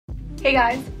Hey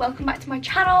guys, welcome back to my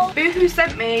channel. Boohoo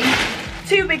sent me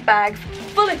 2 big bags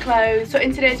full of clothes. So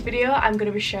in today's video, I'm going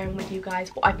to be sharing with you guys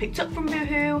what I picked up from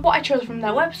Boohoo, what I chose from their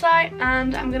website,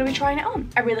 and I'm going to be trying it on.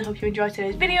 I really hope you enjoyed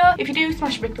today's video. If you do,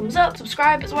 smash a big thumbs up,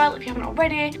 subscribe as well if you haven't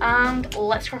already, and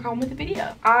let's crack on with the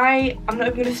video. I'm not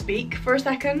even going to speak for a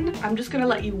second. I'm just going to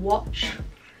let you watch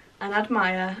and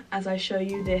admire as I show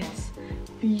you this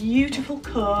beautiful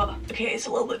coat. Okay, it's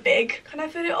a little bit big. Can I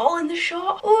fit it all in the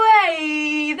shot?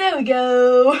 Way, there we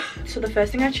go. So the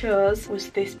first thing I chose was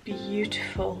this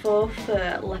beautiful faux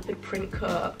fur leopard print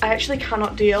coat. I actually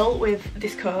cannot deal with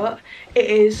this coat. It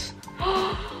is,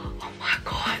 oh my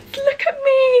god, look at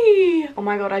me. Oh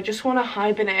my god, I just want to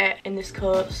hibernate in this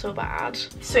coat so bad.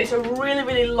 So it's a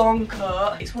really long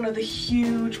coat. It's one of the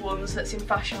huge ones that's in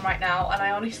fashion right now, and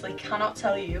I honestly cannot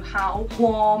tell you how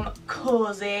warm,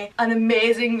 cozy and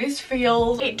amazing this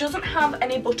feels. It doesn't have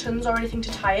any buttons or anything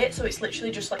to tie it, so it's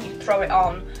literally just like you throw it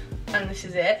on and this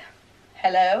is it.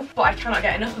 Hello. But I cannot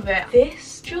get enough of it.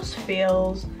 This just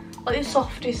feels like the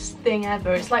softest thing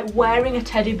ever. It's like wearing a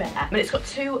teddy bear. And it's got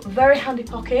 2 very handy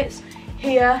pockets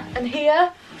here and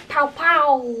here. Pow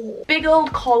pow. Big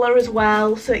old collar as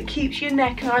well, so it keeps your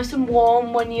neck nice and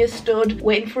warm when you're stood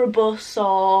waiting for a bus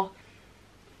or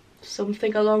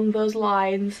something along those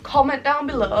lines. Comment down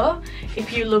below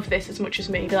if you love this as much as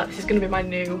me. I feel like this is going to be my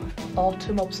new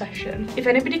autumn obsession. If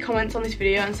anybody comments on this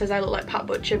video and says I look like Pat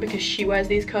Butcher because she wears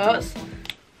these coats,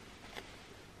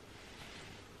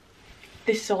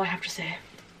 this is all I have to say.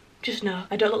 Just know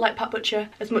I don't look like Pat Butcher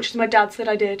as much as my dad said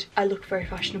I did. I look very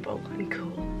fashionable and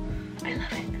cool. I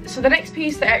love it. So the next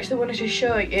piece that I actually wanted to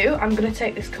show you, I'm going to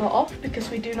take this coat off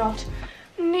because we do not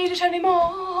need it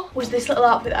anymore, was this little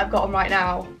outfit that I've got on right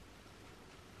now.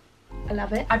 I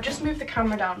love it. I've just moved the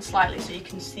camera down slightly so you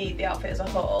can see the outfit as a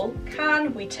whole.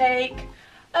 Can we take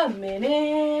a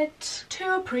minute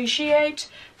to appreciate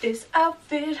this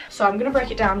outfit? So I'm going to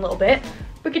break it down a little bit.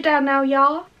 Break it down now,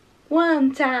 y'all.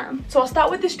 One time. So I'll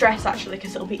start with this dress actually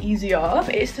because it'll be easier.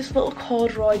 It's this little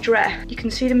corduroy dress. You can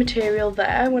see the material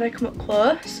there when I come up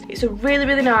close. It's a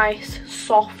really nice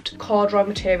soft corduroy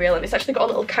material, and it's actually got a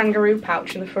little kangaroo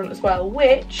pouch in the front as well,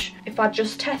 which if I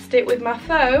just test it with my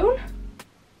phone,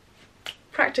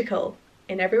 practical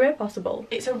in every way possible.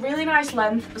 It's a really nice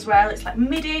length as well. It's like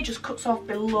midi, just cuts off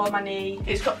below my knee.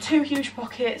 It's got 2 huge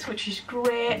pockets, which is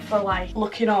great for like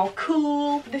looking all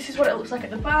cool. This is what it looks like at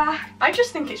the back. I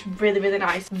just think it's really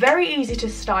nice. Very easy to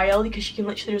style because you can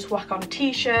literally just whack on a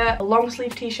t-shirt, a long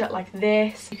sleeve t-shirt like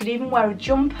this. You could even wear a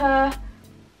jumper,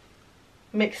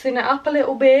 mixing it up a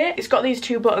little bit. It's got these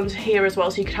 2 buttons here as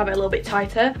well, so you could have it a little bit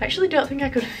tighter. I actually don't think I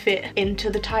could fit into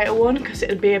the tighter one because it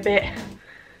would be a bit,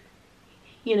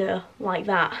 you know, like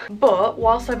that. But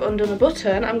whilst I've undone a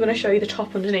button, I'm going to show you the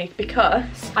top underneath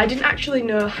because I didn't actually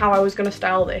know how I was going to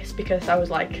style this because I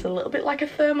was like, it's a little bit like a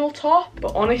thermal top,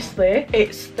 but honestly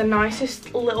it's the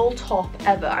nicest little top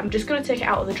ever. I'm just going to take it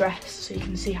out of the dress so you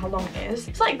can see how long it is.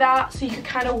 It's like that, so you could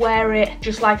kind of wear it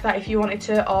just like that if you wanted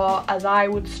to, or as I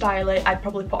would style it, I'd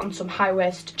probably put on some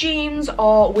high-waist jeans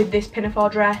or with this pinafore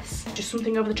dress, just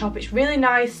something over the top. It's really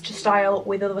nice to style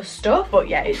with other stuff, but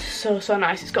yeah, it's so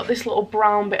nice. It's got this little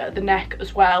brown bit at the neck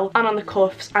as well and on the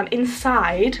cuffs, and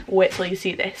inside, wait till you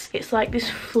see this, it's like this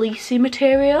fleecy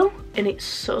material and it's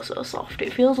so soft.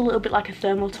 It feels a little bit like a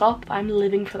thermal top. I'm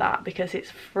living for that because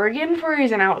it's friggin'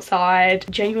 freezing outside.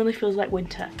 Genuinely feels like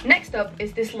winter. Next up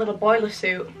is this little boiler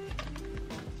suit,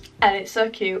 and it's so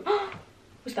cute.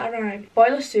 Was that a rhyme?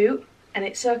 Boiler suit, and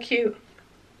it's so cute.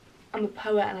 I'm a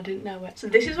poet and I didn't know it. So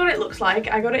this is what it looks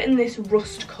like. I got it in this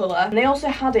rust colour, and they also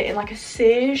had it in like a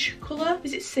sage colour.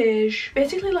 Is it sage?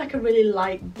 Basically like a really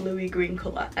light bluey green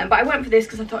colour. But I went for this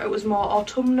because I thought it was more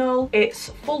autumnal. It's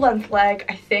full length leg,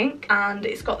 I think, and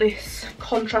it's got this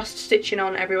contrast stitching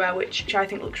on everywhere, which I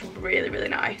think looks really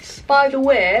nice. By the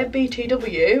way,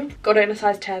 BTW got it in a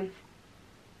size 10.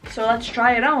 So let's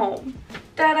try it on.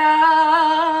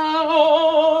 Ta-da!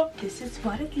 This is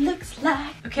what it looks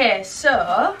like. Okay,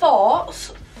 so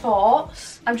thoughts.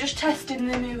 I'm just testing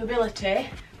the movability.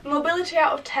 Mobility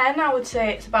out of 10, I would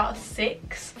say it's about a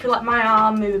 6. I feel like my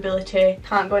arm movability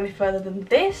can't go any further than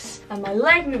this, and my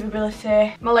leg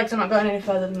movability, my legs are not going any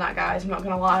further than that, guys, I'm not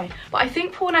gonna lie. But I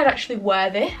think for when I'd actually wear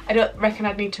this, I don't reckon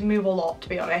I'd need to move a lot, to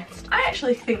be honest. I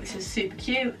actually think this is super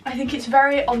cute. I think it's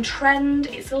very on trend.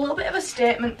 It's a little bit of a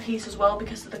statement piece as well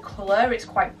because of the colour. It's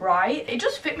quite bright. It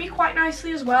does fit me quite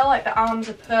nicely as well. Like the arms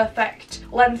are perfect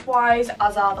lengthwise,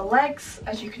 as are the legs,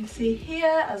 as you can see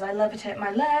here as I levitate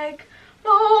my leg.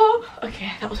 Oh,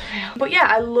 okay, that was a fail. But yeah,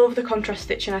 I love the contrast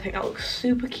stitching. I think that looks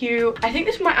super cute. I think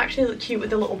this might actually look cute with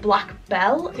the little black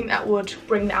bell. I think that would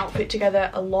bring the outfit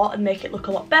together a lot and make it look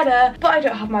a lot better. But I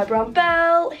don't have my brown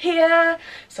bell here,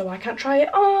 so I can't try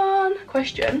it on.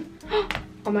 Question.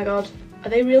 Oh my god, are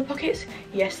they real pockets?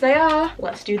 Yes, they are.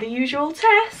 Let's do the usual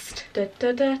test. Da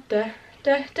da da da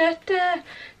da da da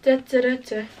da da da da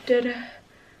da da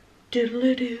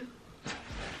doodle doo.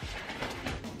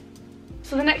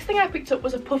 So the next thing I picked up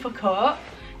was a puffer coat,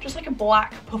 just like a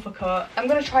black puffer coat. I'm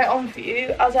going to try it on for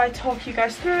you as I talk you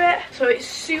guys through it. So it's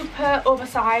super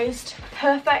oversized,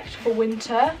 perfect for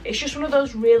winter. It's just one of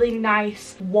those really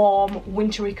nice, warm,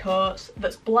 wintry coats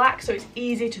that's black, so it's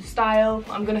easy to style.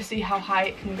 I'm going to see how high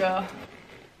it can go.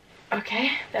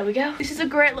 Okay, there we go. This is a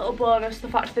great little bonus, the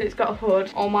fact that it's got a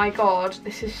hood. Oh my god,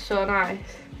 this is so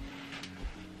nice.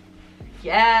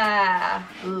 Yeah,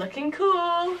 looking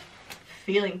cool.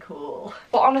 Feeling cool.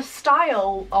 But on a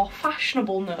style or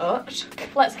fashionable note,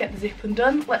 let's get the zip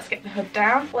undone, let's get the hood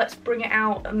down, let's bring it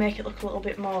out and make it look a little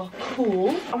bit more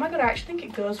cool. Oh my god, I actually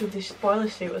think it goes with this spoiler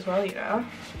suit as well, you know.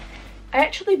 I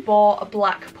actually bought a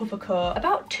black puffer coat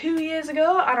about 2 years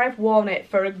ago and I've worn it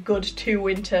for a good 2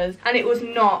 winters and it was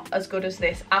not as good as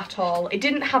this at all. It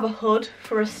didn't have a hood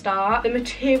for a start. The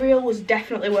material was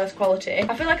definitely worse quality.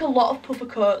 I feel like a lot of puffer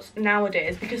coats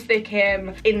nowadays, because they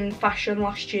came in fashion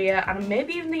last year and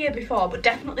maybe even the year before, but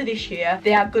definitely this year,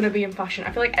 they are going to be in fashion.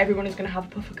 I feel like everyone is going to have a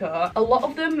puffer coat. A lot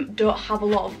of them don't have a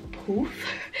lot of poof,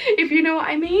 if you know what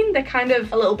I mean. They're kind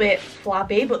of a little bit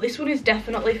flabby, but this one is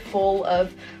definitely full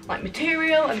of like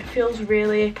material and it feels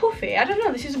really puffy. I don't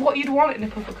know, this is what you'd want in a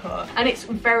puffer coat and it's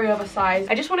very oversized.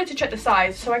 I just wanted to check the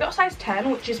size, so I got size 10,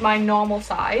 which is my normal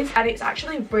size, and it's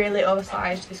actually really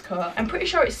oversized, this coat. I'm pretty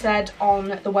sure it said on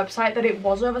the website that it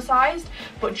was oversized,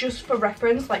 but just for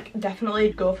reference, like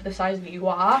definitely go for the size that you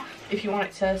are if you want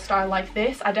it to style like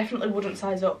this. I definitely wouldn't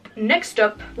size up. Next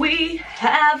up we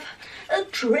have a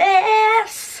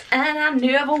dress, and I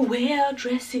never wear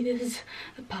dresses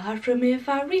apart from if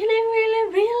I really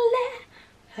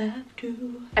have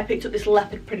to. I picked up this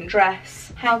leopard print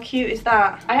dress. How cute is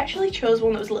that? I actually chose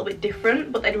one that was a little bit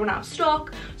different, but they'd run out of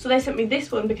stock, so they sent me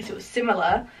this one because it was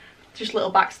similar. Just a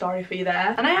little backstory for you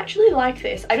there. And I actually like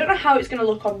this. I don't know how it's going to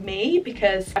look on me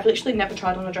because I've literally never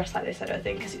tried on a dress like this, I don't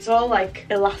think, because it's all like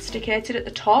elasticated at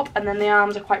the top and then the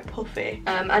arms are quite puffy.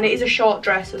 And it is a short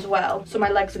dress as well, so my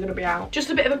legs are going to be out.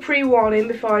 Just a bit of a pre-warning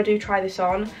before I do try this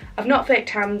on. I've not fake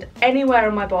tanned anywhere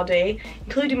on my body,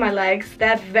 including my legs.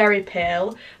 They're very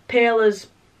pale. Pale as...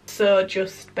 So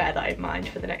just bear that in mind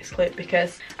for the next clip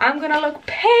because I'm gonna look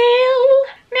pale.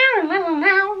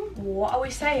 What are we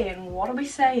saying? What are we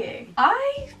saying?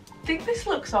 I think this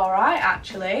looks alright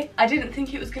actually. I didn't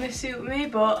think it was gonna suit me,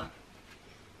 but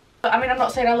I mean, I'm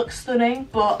not saying I look stunning,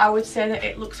 but I would say that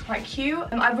it looks quite cute.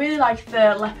 I really like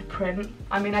the leopard print.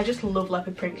 I mean, I just love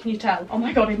leopard print, can you tell? Oh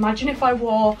my god, imagine if I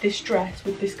wore this dress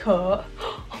with this coat.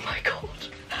 Oh my god.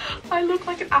 I look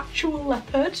like an actual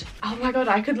leopard. Oh my god,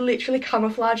 I could literally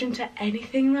camouflage into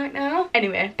anything right now.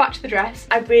 Anyway, back to the dress.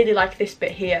 I really like this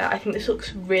bit here. I think this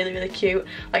looks really, really cute.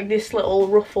 Like this little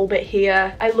ruffle bit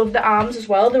here. I love the arms as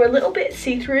well. They're a little bit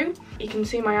see-through. You can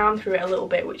see my arm through it a little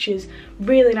bit, which is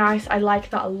really nice. I like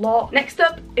that a lot. Next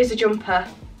up is a jumper.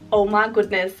 Oh my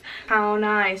goodness, how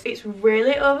nice. It's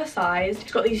really oversized.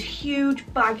 It's got these huge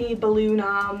baggy balloon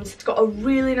arms. It's got a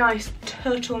really nice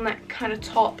turtleneck kind of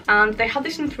top, and they had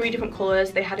this in 3 different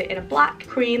colours. They had it in a black,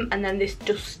 cream, and then this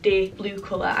dusty blue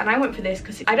colour, and I went for this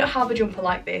because I don't have a jumper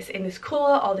like this in this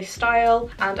colour or this style,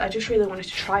 and I just really wanted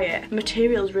to try it. The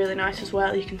material is really nice as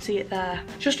well, you can see it there.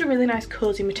 Just a really nice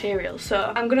cozy material.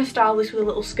 So I'm gonna style this with a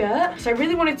little skirt. So I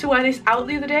really wanted to wear this out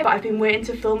the other day, but I've been waiting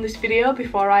to film this video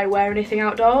before I wear anything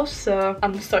outdoors, so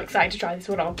I'm so excited to try this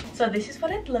one on. So this is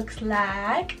what it looks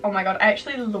like. Oh my god, I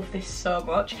actually love this so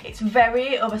much. It's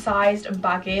very oversized and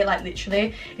baggy, like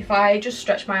literally if I just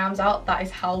stretch my arms out, that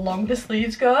is how long the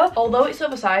sleeves go. Although it's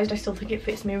oversized, I still think it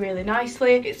fits me really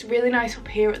nicely. It's really nice up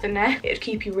here at the neck. It'd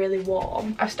keep you really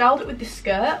warm. I've styled it with this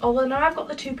skirt, although now I've got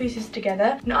the 2 pieces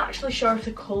together, not actually sure if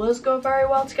the colours go very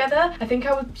well together. I think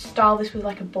I would style this with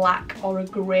like a black or a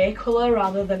grey colour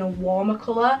rather than a warmer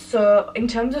colour. So in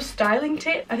terms of styling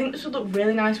tips, I think this would look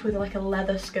really nice with like a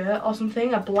leather skirt or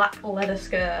something, a black leather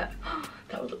skirt.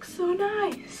 That would look so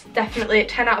nice. Definitely a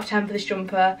 10 out of 10 for this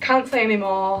jumper. Can't say any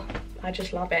more. I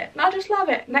just love it. I just love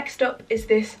it. Next up is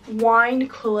this wine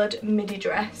coloured midi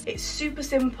dress. It's super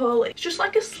simple. It's just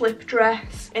like a slip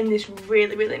dress in this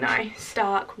really, really nice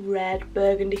dark red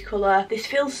burgundy colour. This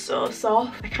feels so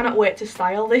soft. I cannot wait to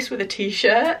style this with a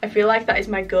t-shirt. I feel like that is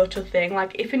my go-to thing.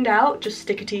 Like, if in doubt, just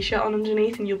stick a t-shirt on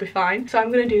underneath and you'll be fine. So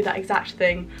I'm going to do that exact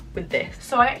thing with this.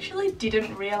 So I actually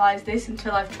didn't realise this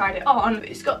until I've tried it on.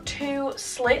 It's got 2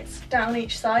 slits down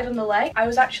each side on the leg. I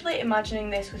was actually imagining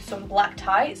this with some black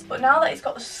tights, but now that it's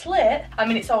got the slit, I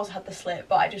mean, it's always had the slit,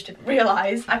 but I just didn't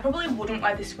realise. I probably wouldn't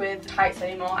wear this with tights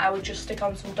anymore. I would just stick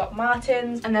on some Doc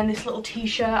Martens and then this little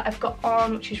t-shirt I've got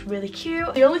on, which is really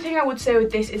cute. The only thing I would say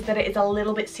with this is that it is a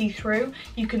little bit see-through.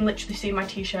 You can literally see my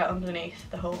t-shirt underneath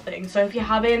the whole thing. So if you're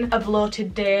having a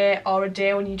bloated day or a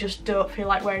day when you just don't feel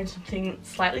like wearing something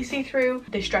slightly see-through,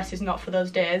 this dress is not for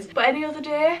those days. But any other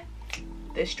day,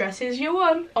 this dress is your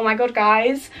one. Oh my god,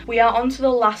 guys, we are on to the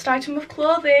last item of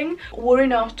clothing. Worry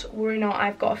not,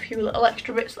 I've got a few little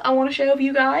extra bits that I want to share with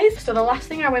you guys. So the last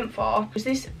thing I went for was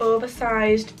this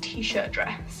oversized t-shirt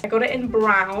dress. I got it in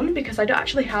brown because I don't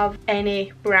actually have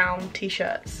any brown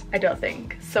t-shirts, I don't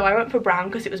think. So I went for brown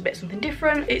because it was a bit something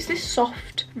different. It's this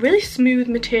soft, really smooth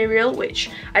material, which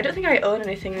I don't think I own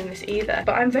anything in this either,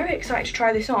 but I'm very excited to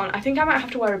try this on. I think I might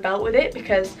have to wear a belt with it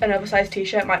because an oversized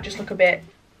t-shirt might just look a bit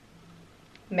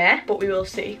meh, but we will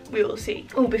see.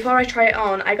 Oh, before I try it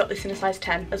on, I got this in a size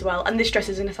 10 as well, and this dress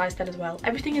is in a size 10 as well.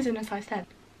 Everything is in a size 10.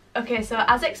 Okay, so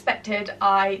as expected,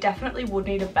 I definitely would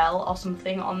need a belt or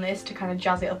something on this to kind of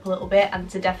jazz it up a little bit and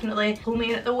to definitely pull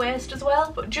me in at the waist as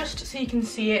well. But just so you can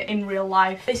see it in real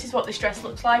life, this is what this dress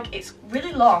looks like. It's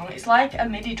really long. It's like a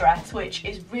midi dress, which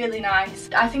is really nice.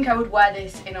 I think I would wear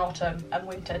this in autumn and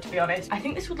winter, to be honest. I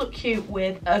think this would look cute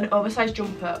with an oversized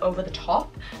jumper over the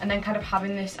top and then kind of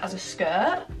having this as a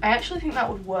skirt. I actually think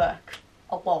that would work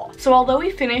a lot. So although we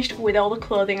finished with all the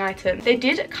clothing items, they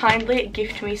did kindly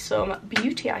gift me some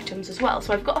beauty items as well.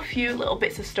 So I've got a few little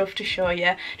bits of stuff to show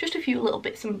you, just a few little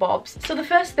bits and bobs. So the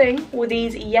first thing were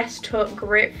these Yes To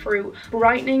Grapefruit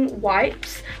brightening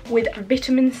wipes with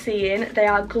vitamin C in. They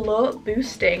are glow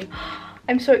boosting.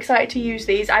 I'm so excited to use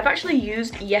these. I've actually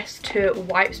used Yes To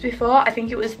wipes before. I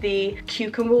think it was the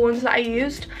cucumber ones that I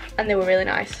used and they were really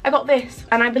nice. I got this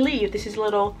and I believe this is a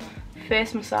little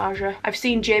face massager. I've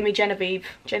seen Genevieve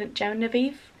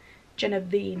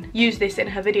use this in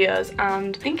her videos,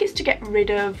 and I think it's to get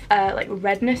rid of like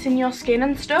redness in your skin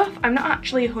and stuff. I'm not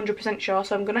actually 100% sure,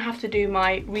 so I'm gonna have to do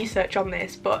my research on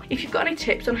this, but if you've got any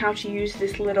tips on how to use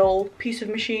this little piece of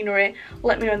machinery,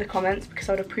 let me know in the comments because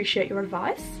I would appreciate your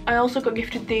advice. I also got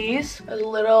gifted these as a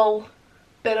little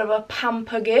bit of a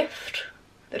pamper gift.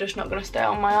 They're just not going to stay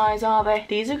on my eyes, are they?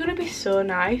 These are going to be so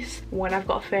nice when I've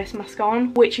got a face mask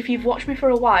on, which if you've watched me for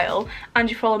a while and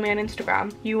you follow me on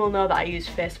Instagram, you will know that I use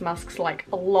face masks like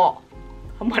a lot.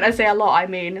 And when I say a lot, I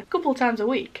mean a couple of times a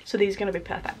week. So these are going to be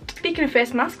perfect. Speaking of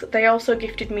face masks, they also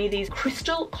gifted me these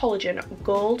Crystal Collagen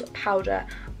Gold Powder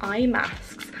Eye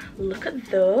Masks. Look at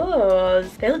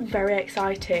those. They look very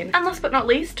exciting. And last but not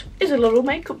least is a little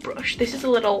makeup brush. This is a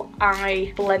little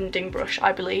eye blending brush,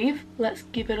 I believe. Let's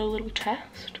give it a little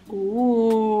test.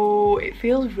 Ooh, it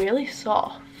feels really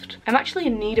soft. I'm actually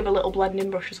in need of a little blending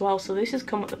brush as well, so this has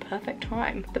come at the perfect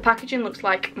time. The packaging looks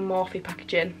like Morphe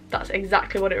packaging. That's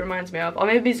exactly what it reminds me of, or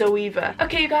maybe Zoeva.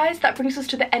 Okay, you guys, that brings us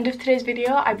to the end of today's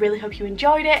video. I really hope you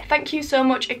enjoyed it. Thank you so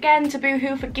much again to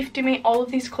Boohoo for gifting me all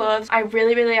of these clothes. I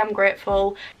really am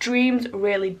grateful. Dreams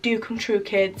really do come true,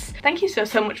 kids. Thank you so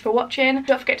much for watching.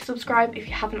 Don't forget to subscribe if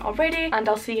you haven't already, and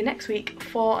I'll see you next week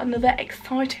for another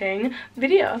exciting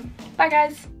video. Bye,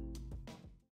 guys.